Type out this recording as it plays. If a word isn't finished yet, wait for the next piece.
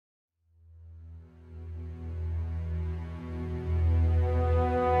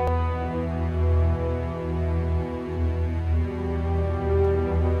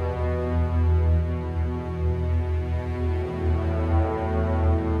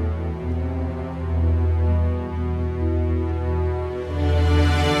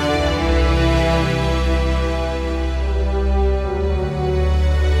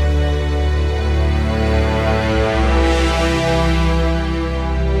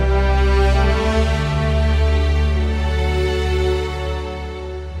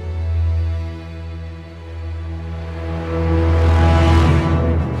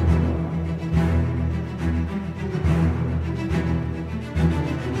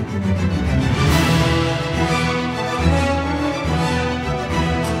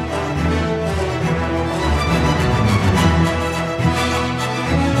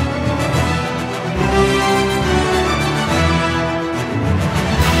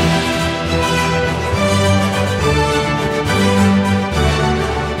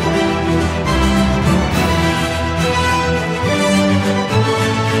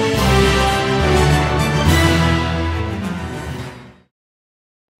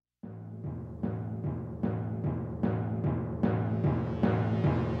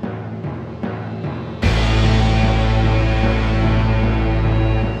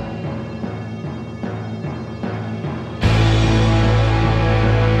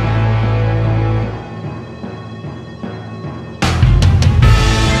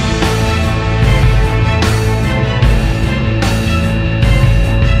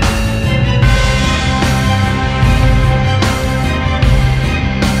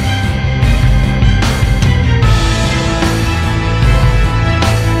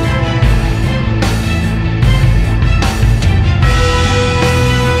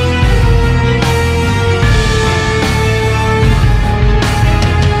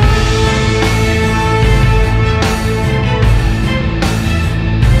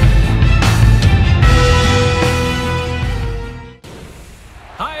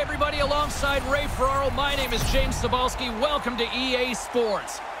Vaukie. Welcome to EA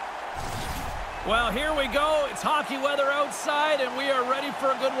Sports. Well, here we go. It's hockey weather outside, and we are ready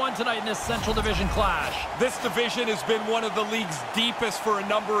for a good one tonight in this Central Division clash. This division has been one of the league's deepest for a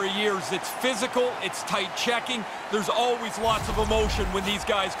number of years. It's physical, it's tight checking. There's always lots of emotion when these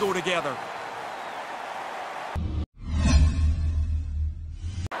guys go together.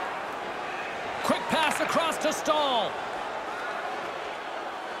 Quick pass across to Stahl.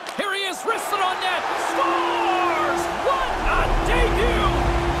 Here he is, wristed on net. Scores! What a debut!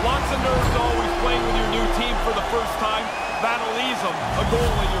 Lots of nerves always playing with your new team for the first time. That'll ease them. A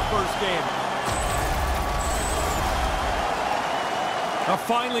goal in your first game. Now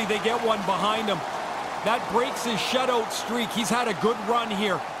finally they get one behind him. That breaks his shutout streak. He's had a good run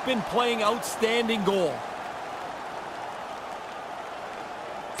here. Been playing outstanding goal.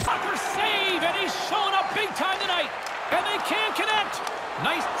 Tucker save, and he's showing up big time tonight. And they can't connect.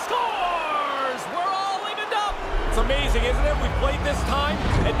 Nice scores! We're all evened up. It's amazing, isn't it? We played this time,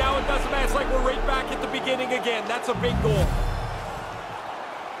 and now it doesn't matter. It's like we're right back at the beginning again. That's a big goal.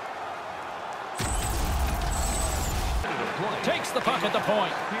 Takes the puck at the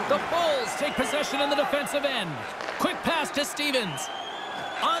point. The Bulls take possession in the defensive end. Quick pass to Stevens.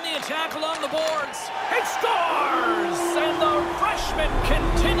 On the attack along the boards. It scores! And the freshman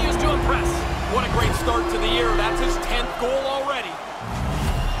continues to impress. What a great start to the year. That's his 10th goal already.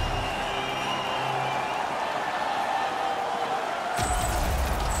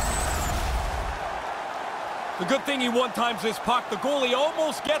 The good thing he one-times this puck. The goalie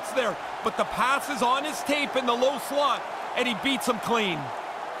almost gets there, but the pass is on his tape in the low slot, and he beats him clean.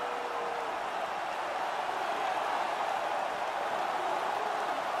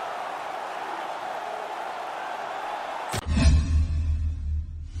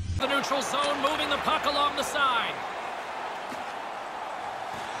 The neutral zone, moving the puck along the side.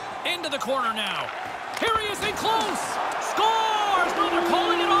 Into the corner now. Here he is in close. Scores! No, they're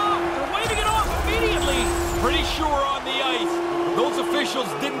calling it off. They're waving it off immediately. Pretty sure on the ice. Those officials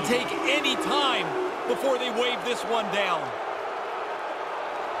didn't take any time before they waved this one down.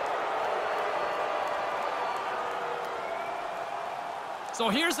 So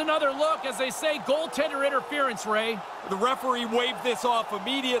here's another look, as they say, goaltender interference, Ray. The referee waved this off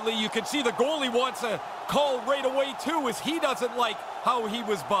immediately. You can see the goalie wants a call right away, too, as he doesn't like how he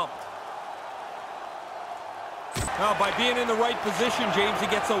was bumped. Now, by being in the right position, James, he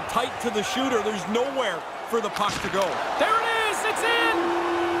gets so tight to the shooter, there's nowhere for the puck to go. There it is! It's in!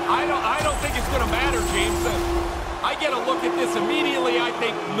 I don't think it's going to matter, James. I get a look at this immediately. I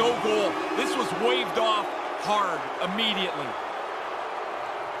think no goal. This was waved off hard immediately.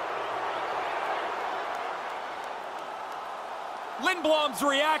 Lindblom's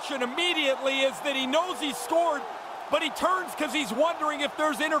reaction immediately is that he knows he scored, but he turns because he's wondering if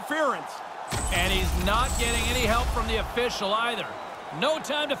there's interference. And he's not getting any help from the official either. No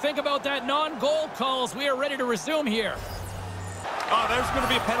time to think about that non-goal calls. We are ready to resume here. Oh, there's going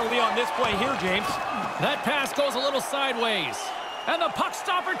to be a penalty on this play here, James. That pass goes a little sideways. And the puck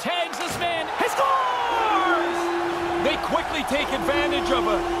stopper tags this man. He scores! They quickly take advantage of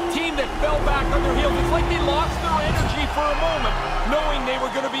a team that fell back on their heels. It's like they lost their energy for a moment, knowing they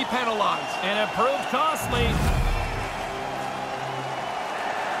were going to be penalized. And it proved costly.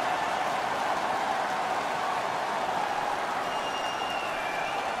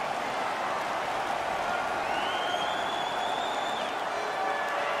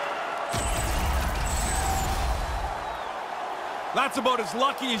 That's about as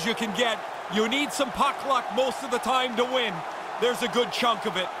lucky as you can get. You need some puck luck most of the time to win. There's a good chunk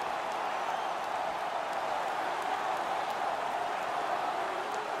of it.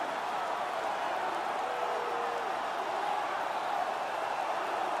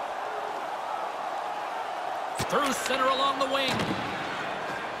 Through center along the wing.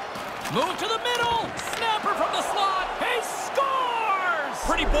 Move to the middle. Snapper from the slot. He scores!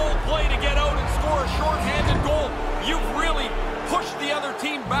 Pretty bold play to get out and score a short-handed goal. You've really pushed the other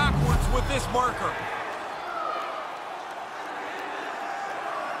team backwards with this marker.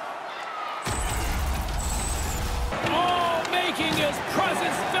 Oh, making his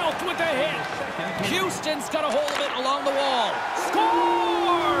presence felt with the hit. Houston's got a hold of it along the wall.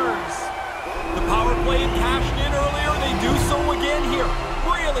 Scores! The power play cashed in earlier. They do so again here.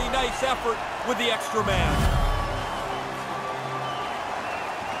 Really nice effort with the extra man.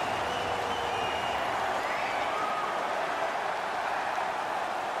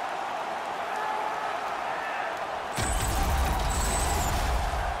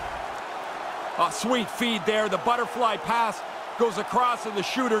 A sweet feed there. The butterfly pass goes across and the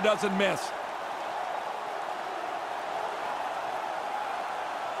shooter doesn't miss.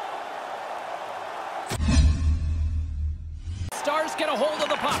 get a hold of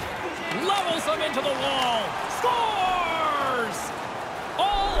the puck. Levels them into the wall. Scores!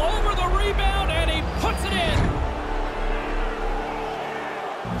 All over the rebound, and he puts it in.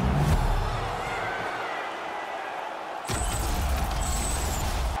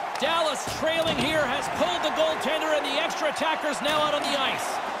 Dallas, trailing here, has pulled the goaltender, and the extra attacker's now out on the ice.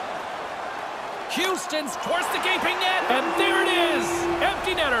 Houston's towards the gaping net, and there it is.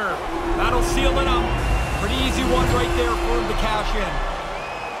 Empty netter. That'll seal it up. Pretty easy one right there for him to cash in.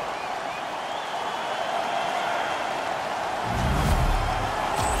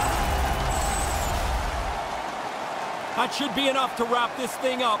 That should be enough to wrap this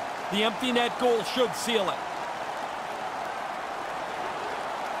thing up. The empty net goal should seal it.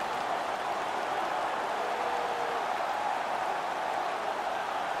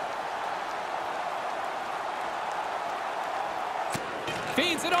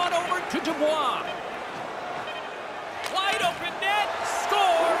 Feeds it on over to Dubois. Wide open net.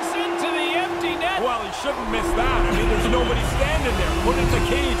 Scores into the empty net. Well, he shouldn't miss that. I mean, there's nobody standing there. Put it in the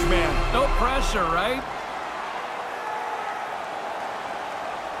cage, man. No pressure, right?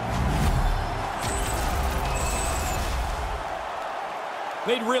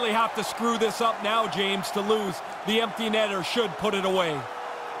 They'd really have to screw this up now, James, to lose. The empty netter should put it away.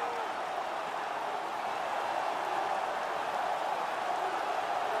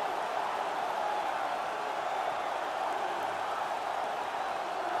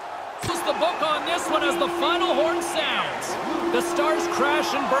 The book on this one as the final horn sounds. The Stars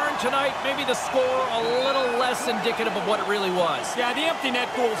crash and burn tonight. Maybe the score a little less indicative of what it really was. Yeah, the empty net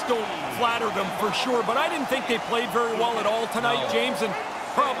goals don't flatter them for sure, but I didn't think they played very well at all tonight, James, and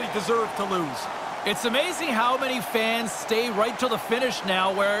probably deserved to lose. It's amazing how many fans stay right till the finish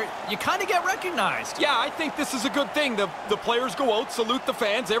now where you kind of get recognized. Yeah, I think this is a good thing. The players go out, salute the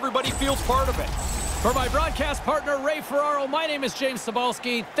fans, everybody feels part of it. For my broadcast partner, Ray Ferraro, my name is James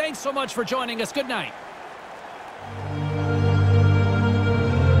Cybulski. Thanks so much for joining us. Good night.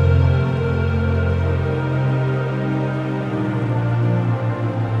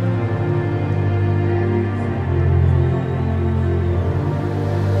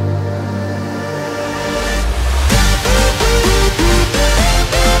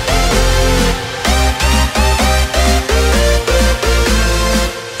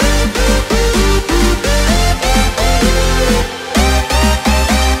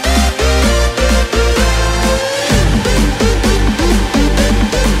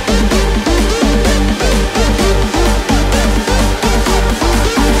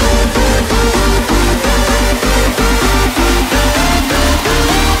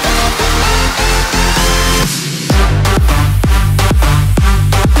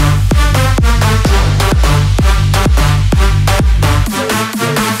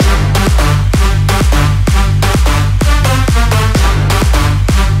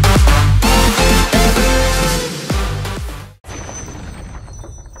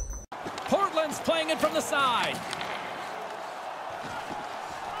 Playing it from the side.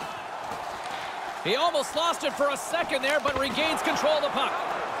 He almost lost it for a second there, but regains control of the puck.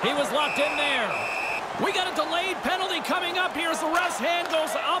 He was locked in there. We got a delayed penalty coming up here as the ref's hand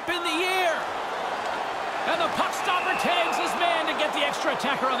goes up in the air. And the puck stopper tags his man to get the extra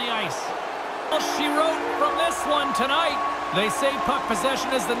attacker on the ice. Well, she wrote from this one tonight. They say puck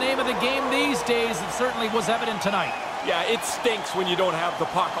possession is the name of the game these days. It certainly was evident tonight. Yeah, it stinks when you don't have the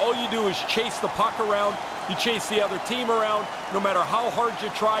puck. All you do is chase the puck around. You chase the other team around. No matter how hard you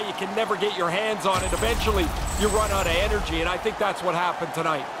try, you can never get your hands on it. Eventually, you run out of energy, and I think that's what happened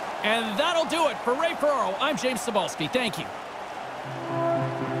tonight. And that'll do it. For Ray Ferraro, I'm James Cybulski. Thank you.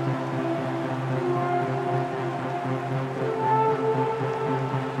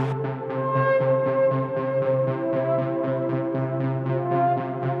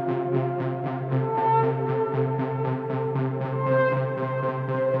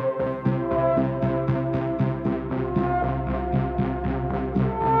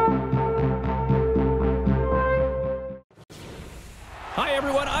 Hi,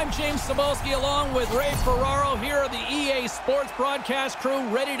 everyone. I'm James Cybulski along with Ray Ferraro here at the EA Sports broadcast crew,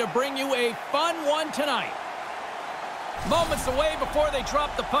 ready to bring you a fun one tonight. Moments away before they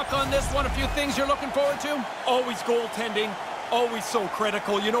drop the puck on this one. A few things you're looking forward to? Always goaltending, always so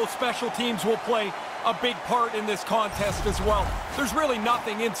critical. You know, special teams will play a big part in this contest as well. There's really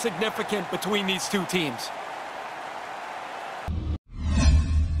nothing insignificant between these two teams.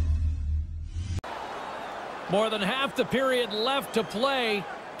 More than half the period left to play.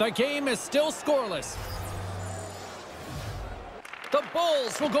 The game is still scoreless. The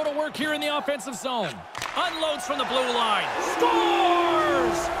Bulls will go to work here in the offensive zone. Unloads from the blue line.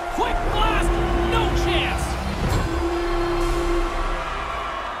 Scores! Quick blast! No chance!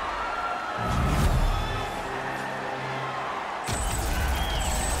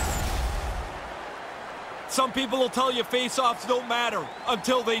 Some people will tell you face-offs don't matter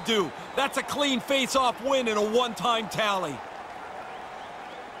until they do. That's a clean face-off win and a one-time tally.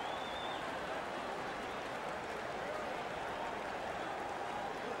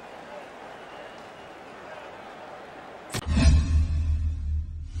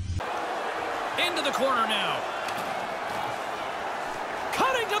 Into the corner now.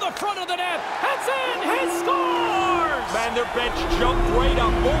 Cutting to the front of the net. That's in. He scores! Man, their bench jumped right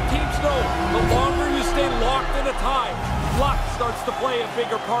up. Both teams know the longer you stay locked in a tie, luck starts to play a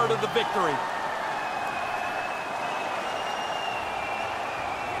bigger part of the victory.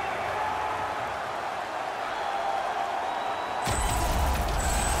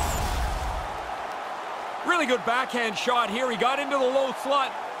 Really good backhand shot here. He got into the low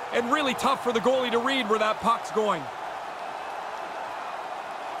slot, and really tough for the goalie to read where that puck's going.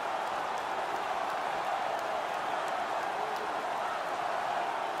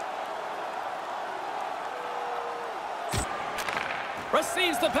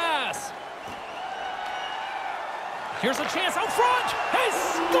 Receives the pass. Here's a chance out front. He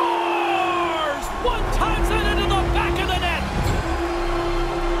scores! One times it into the back of the net.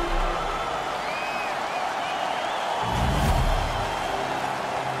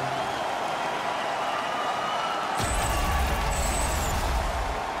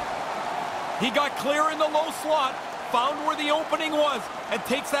 He got clear in the low slot, found where the opening was, and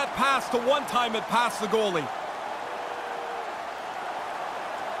takes that pass to one time it past the goalie.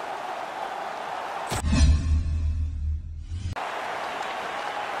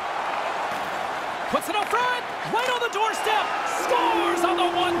 Puts it up front, right on the doorstep, scores on the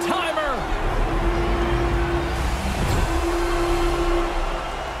one-timer.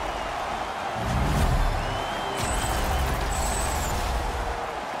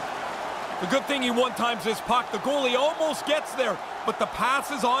 The good thing he one-times this puck. The goalie almost gets there, but the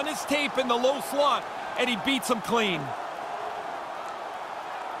pass is on his tape in the low slot, and he beats him clean.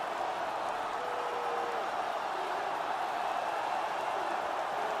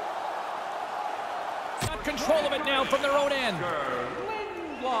 Control of it now from their own end.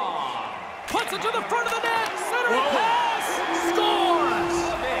 Puts it to the front of the net. Center pass. Scores.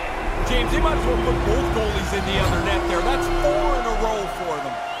 James, they might as well put both goalies in the other net there. That's 4 in a row for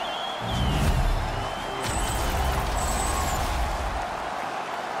them.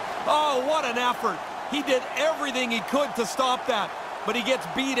 Oh, what an effort. He did everything he could to stop that, but he gets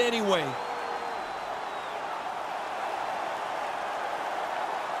beat anyway.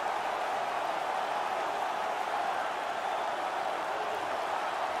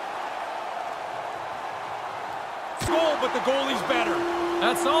 But the goalie's better.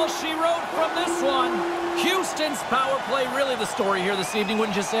 That's all she wrote from this one. Houston's power play really the story here this evening,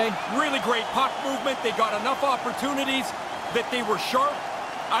 wouldn't you say? Really great puck movement. They got enough opportunities that they were sharp.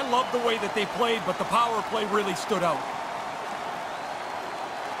 I love the way that they played, but the power play really stood out.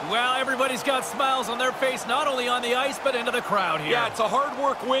 Well, everybody's got smiles on their face, not only on the ice, but into the crowd here. Yeah, it's a hard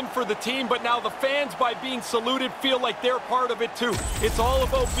work win for the team, but now the fans, by being saluted, feel like they're part of it too. It's all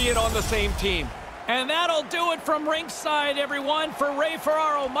about being on the same team. And that'll do it from ringside, everyone. For Ray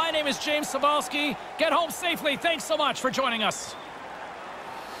Ferraro, my name is James Vaukie. Get home safely. Thanks so much for joining us.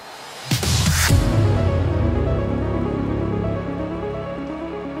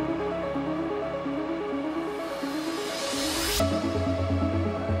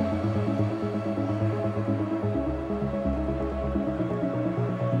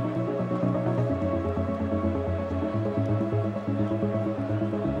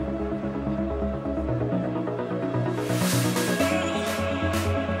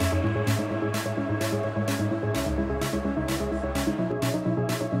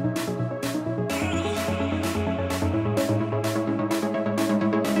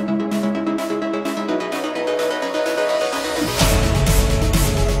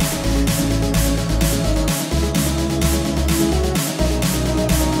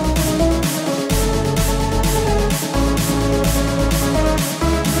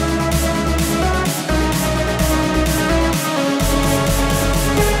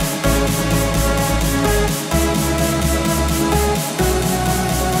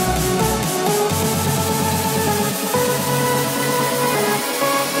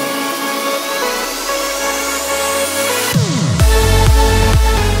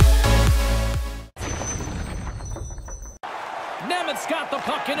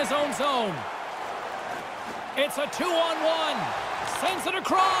 In his own zone. It's a 2-on-1. Sends it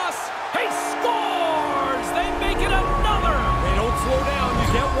across. He scores! They make it another! They don't slow down.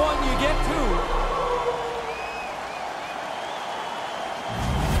 You get one, you get two.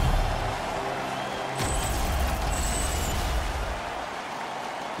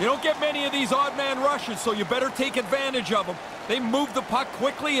 You don't get many of these odd man rushes, so you better take advantage of them. They moved the puck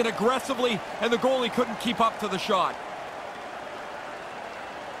quickly and aggressively, and the goalie couldn't keep up to the shot.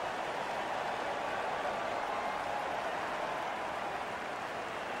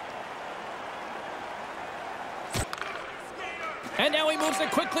 And now he moves it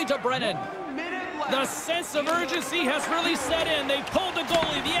quickly to Brennan. The sense of urgency has really set in. They pulled the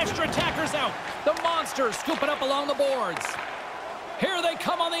goalie. The extra attacker's out. The Monsters scoop it up along the boards. Here they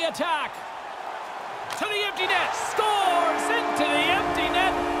come on the attack. To the empty net. Scores into the empty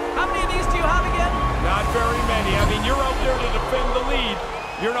net. How many of these do you have again? Not very many. I mean, you're out there to defend the lead.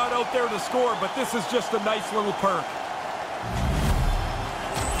 You're not out there to score, but this is just a nice little perk.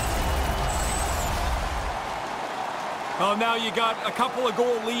 Well, now you got a couple of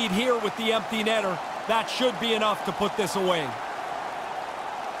goal lead here with the empty netter. That should be enough to put this away.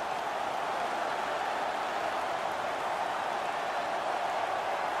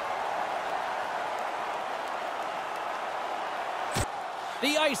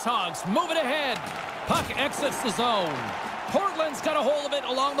 The Ice Hogs move it ahead. Puck exits the zone. Portland's got a hold of it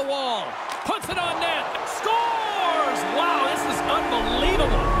along the wall. Puts it on net. Scores! Wow, this is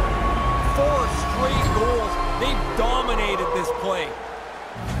unbelievable. 4 straight goals. They've dominated this play.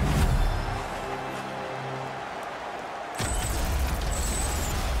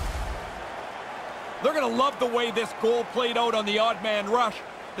 They're going to love the way this goal played out on the odd man rush.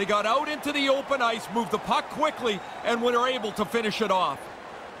 They got out into the open ice, moved the puck quickly, and were able to finish it off.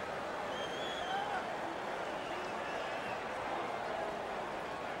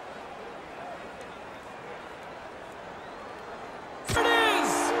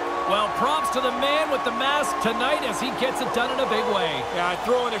 Well, props to the man with the mask tonight as he gets it done in a big way. Yeah,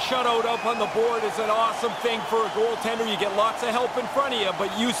 throwing a shutout up on the board is an awesome thing for a goaltender. You get lots of help in front of you,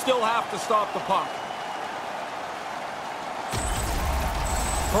 but you still have to stop the puck.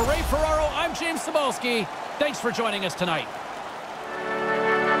 For Ray Ferraro, I'm James Cybulski. Thanks for joining us tonight.